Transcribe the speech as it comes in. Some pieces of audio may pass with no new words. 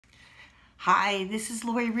Hi, this is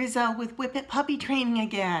Lori Rizzo with Whip It Puppy Training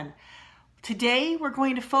again. Today we're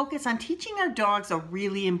going to focus on teaching our dogs a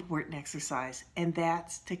really important exercise, and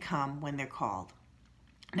that's to come when they're called.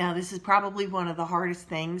 Now, this is probably one of the hardest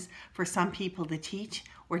things for some people to teach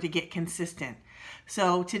or to get consistent.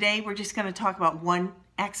 So today we're just going to talk about one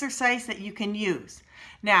exercise that you can use.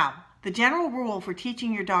 Now, the general rule for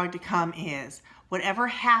teaching your dog to come is whatever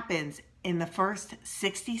happens in the first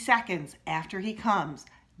 60 seconds after he comes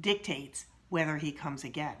dictates whether he comes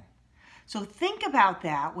again. So think about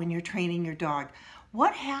that when you're training your dog.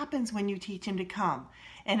 What happens when you teach him to come?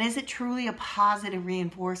 And is it truly a positive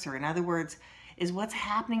reinforcer? In other words, is what's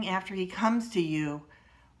happening after he comes to you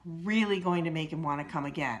really going to make him want to come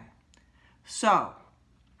again? So,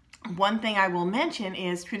 one thing I will mention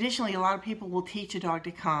is traditionally a lot of people will teach a dog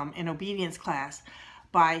to come in obedience class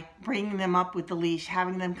by bringing them up with the leash,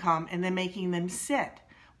 having them come, and then making them sit.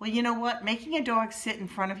 Well, you know what? Making a dog sit in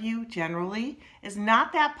front of you generally is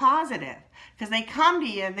not that positive because they come to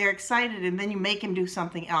you, they're excited, and then you make them do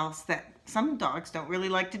something else that some dogs don't really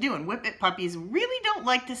like to do. And Whip It puppies really don't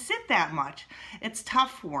like to sit that much. It's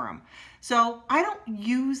tough for them. So I don't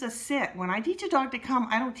use a sit. When I teach a dog to come,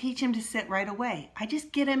 I don't teach him to sit right away. I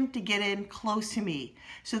just get him to get in close to me.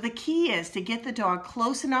 So the key is to get the dog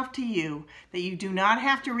close enough to you that you do not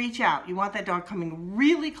have to reach out. You want that dog coming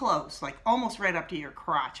really close, like almost right up to your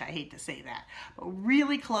crotch. I hate to say that, but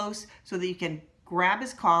really close so that you can grab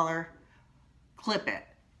his collar, clip it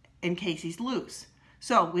in case he's loose.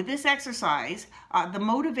 So with this exercise, the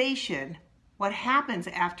motivation, what happens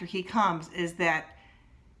after he comes is that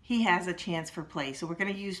he has a chance for play. So we're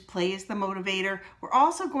going to use play as the motivator. We're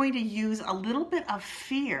also going to use a little bit of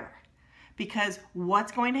fear because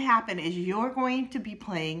what's going to happen is you're going to be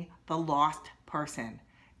playing the lost person.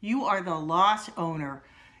 You are the lost owner.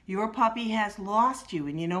 Your puppy has lost you,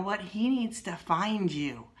 and you know what? He needs to find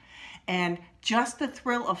you. And just the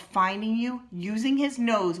thrill of finding you, using his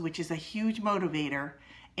nose, which is a huge motivator,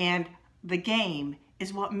 and the game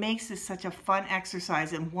is what makes this such a fun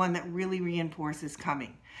exercise and one that really reinforces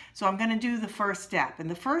coming. So I'm going to do the first step. And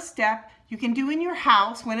the first step you can do in your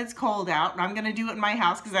house when it's cold out. And I'm going to do it in my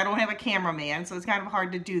house because I don't have a cameraman, so it's kind of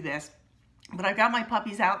hard to do this. But I've got my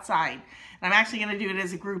puppies outside. And I'm actually going to do it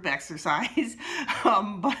as a group exercise.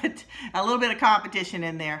 But a little bit of competition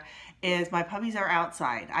in there is my puppies are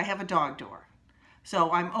outside. I have a dog door.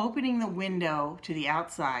 So I'm opening the window to the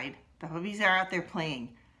outside. The puppies are out there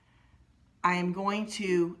playing. I am going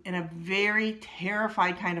to, in a very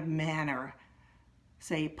terrified kind of manner,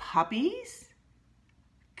 say, puppies,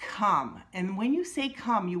 come. And when you say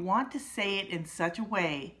come, you want to say it in such a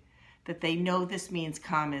way that they know this means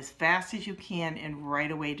come as fast as you can and right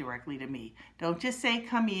away directly to me. Don't just say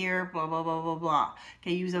come here, blah, blah, blah, blah, blah.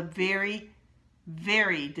 Okay, use a very,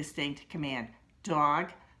 very distinct command. Dog,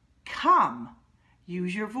 come.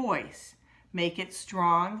 Use your voice. Make it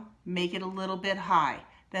strong, make it a little bit high.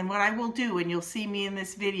 Then what I will do, and you'll see me in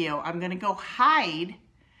this video, I'm going to go hide,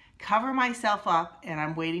 cover myself up, and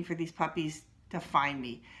I'm waiting for these puppies to find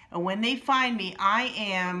me. And when they find me, I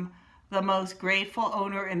am the most grateful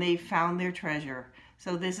owner and they've found their treasure.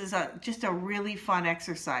 So this is just a really fun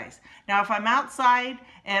exercise. Now if I'm outside,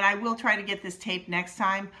 and I will try to get this taped next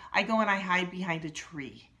time, I go and I hide behind a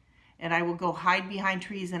tree. And I will go hide behind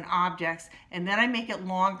trees and objects, and then I make it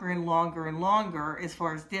longer and longer and longer as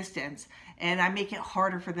far as distance, and I make it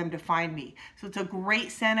harder for them to find me. So it's a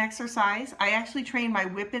great scent exercise. I actually trained my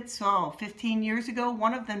Whippets 15 years ago,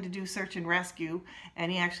 one of them to do search and rescue,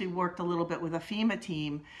 and he actually worked a little bit with a FEMA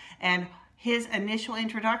team, and his initial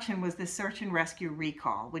introduction was the search and rescue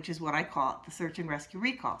recall, which is what I call it, the search and rescue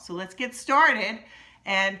recall. So let's get started,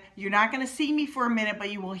 and you're not going to see me for a minute,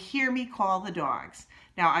 but you will hear me call the dogs.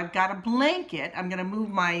 Now I've got a blanket. I'm going to move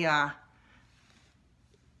my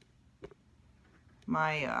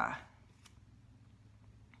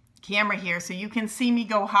camera here so you can see me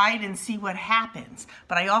go hide and see what happens.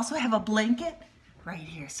 But I also have a blanket right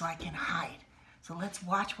here so I can hide. So let's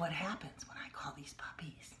watch what happens when I call these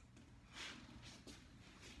puppies.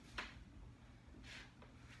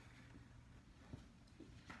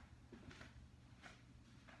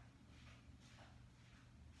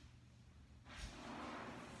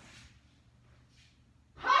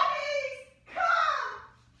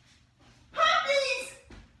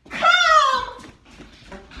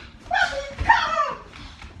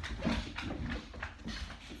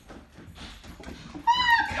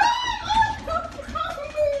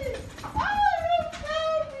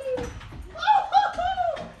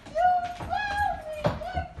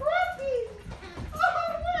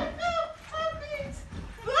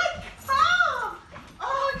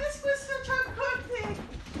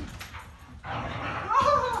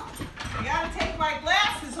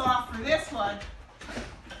 on.